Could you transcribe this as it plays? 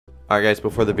Alright guys,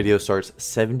 before the video starts,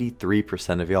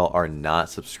 73% of y'all are not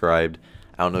subscribed.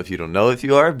 I don't know if you don't know if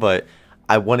you are, but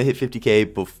I want to hit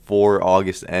 50k before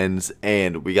August ends,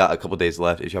 and we got a couple days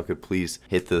left. If y'all could please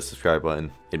hit the subscribe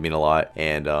button, it'd mean a lot.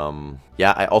 And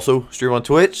yeah, I also stream on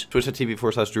Twitch,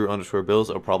 twitch.tv/Drew_Bills.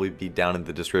 It'll probably be down in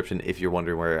the description if you're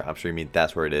wondering where I'm streaming.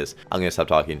 That's where it is. I'm gonna stop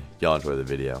talking. Y'all enjoy the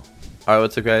video. Alright,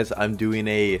 what's up guys? I'm doing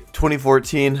a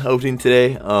 2014 opening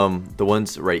today. The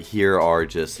ones right here are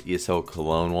just ESL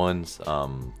Cologne ones.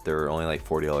 They're only like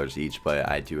 $40 each, but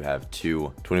I do have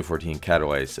two 2014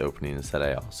 Katowice openings that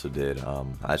I also did.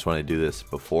 I just wanted to do this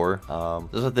before.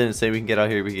 There's nothing to say we can get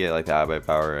out here. We can get like the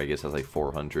iBuyPower. I guess that's like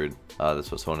 400. That's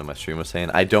what someone in my stream was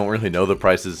saying. I don't really know the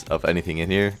prices of anything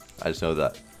in here. I just know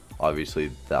that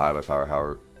obviously the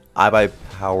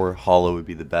iBuyPower Hollow would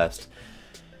be the best.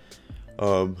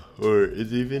 Or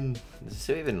is this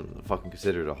even fucking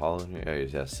considered a hollow? Yeah,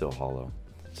 it's still hollow.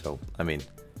 So, I mean,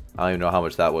 I don't even know how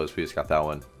much that was. We just got that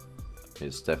one.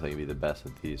 It's definitely gonna be the best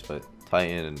of these, but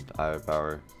Titan and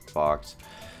iBuyPower box.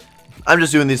 I'm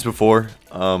just doing these before.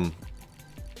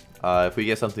 If we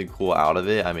get something cool out of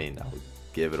it, I mean, I would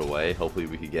give it away. Hopefully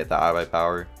we could get the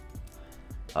iBuyPower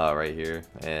right here.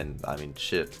 And I mean,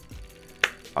 shit,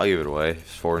 I'll give it away.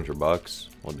 It's 400 bucks.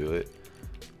 We'll do it.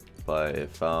 But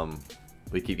if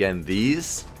we keep getting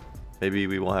these, maybe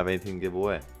we won't have anything to give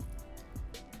away.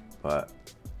 But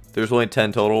there's only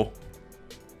 10 total.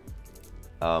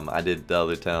 I did the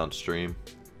other 10 on stream.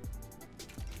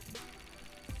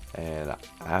 And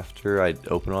after I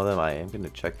open all them, I am going to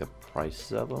check the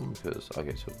prices of them. Because,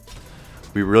 okay, so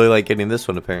we really like getting this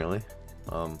one apparently.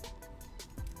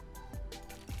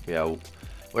 Yeah,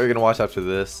 we're going to watch after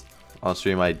this. On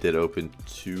stream, I did open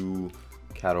two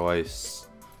Katowice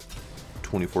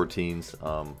 2014s.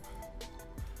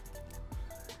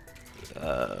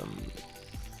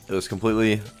 It was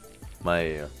completely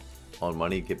my own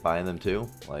money buying them too.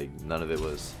 Like, none of it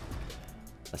was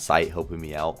a site helping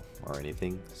me out or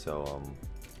anything. So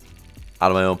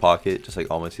out of my own pocket, just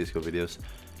like all my CSGO videos.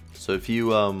 So if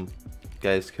you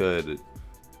guys could, is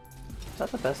that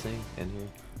the best thing in here?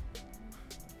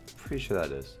 Pretty sure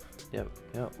that is. Yep.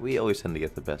 We always tend to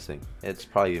get the best thing. It's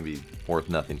probably gonna be worth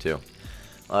nothing too.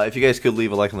 If you guys could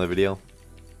leave a like on the video,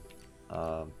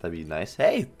 that'd be nice.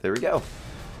 Hey, there we go.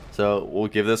 So we'll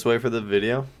give this away for the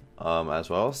video as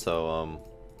well. So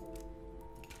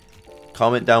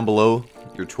comment down below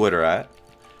your Twitter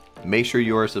 @ make sure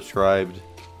you are subscribed,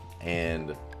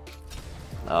 and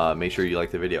make sure you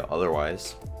like the video.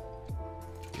 Otherwise,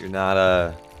 you're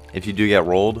not if you do get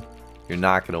rolled, you're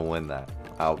not gonna win that.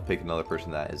 I'll pick another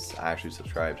person that is actually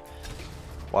subscribed.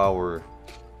 While we're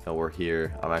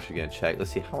here, I'm actually gonna check.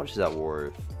 Let's see, how much is that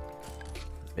worth?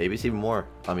 Maybe it's even more.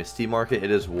 I mean, Steam Market,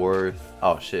 it is worth,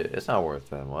 oh shit, it's not worth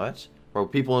that much. Bro,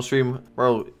 people on stream,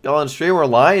 bro, y'all on stream are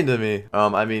lying to me.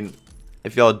 I mean,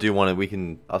 if y'all do want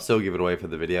it, I'll still give it away for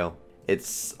the video.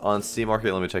 It's on Steam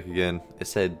Market. Let me check again. It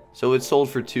said, so it sold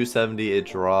for $270, it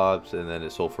dropped, and then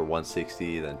it sold for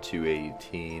 $160, then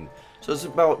 $218. So it's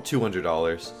about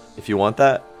 $200. If you want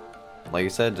that, like I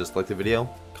said, just like the video,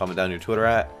 comment down your Twitter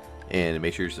 @ and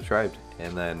make sure you're subscribed.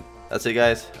 And then that's it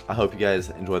guys. I hope you guys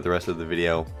enjoyed the rest of the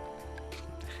video.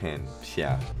 And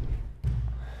yeah,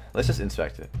 let's just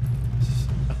inspect it.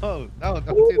 Oh no,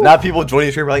 don't do that. Now people joining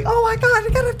the stream are like, oh my god, I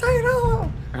got a title.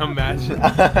 Imagine.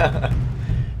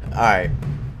 Alright.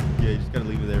 Yeah, you just gotta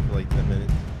leave it there for like 10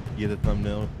 minutes. Get a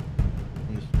thumbnail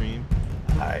on the stream.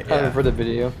 Alright, yeah. For the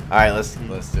video. Alright, let's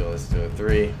do it.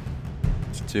 3,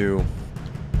 2,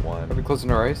 1. Are we closing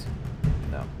our eyes?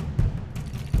 No.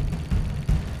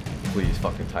 Please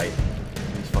fucking tighten.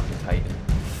 Please fucking tighten.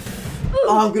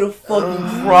 Oh, I'm gonna fucking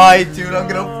cry, dude. I'm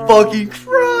gonna fucking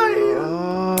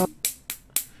cry.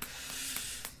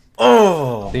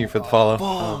 Oh. Thank you for the follow.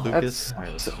 Lucas.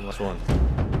 Alright, let's last one.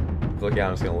 Look out,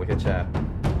 I'm just gonna look at chat.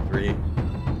 3,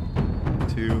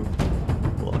 2,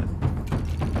 1.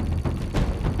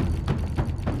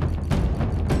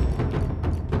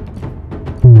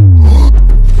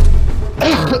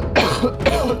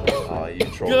 Oh, you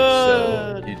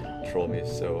trolled me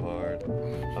so hard.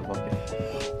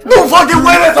 No fucking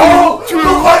way at all!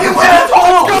 No fucking way at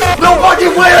all! No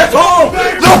fucking way at all!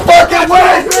 No fucking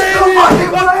way! No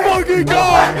fucking way!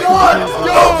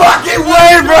 No fucking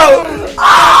way, bro!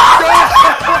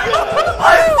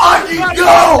 Let's fucking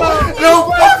go! No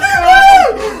fucking way!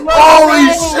 Holy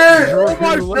shit! No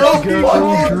fucking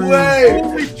way!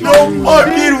 No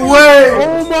fucking way!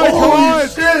 Oh my god!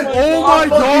 Shit! Oh my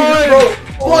god!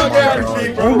 Fuck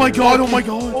everything, bro! Oh my god! Oh my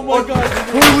god! Oh my god!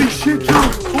 Holy shit, Drew!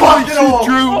 Fuck it all!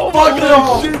 Drew! Fuck it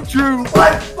all! Holy shit, Drew!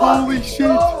 Let's Holy shit!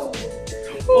 go!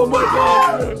 Oh my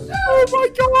god! Oh my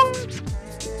god!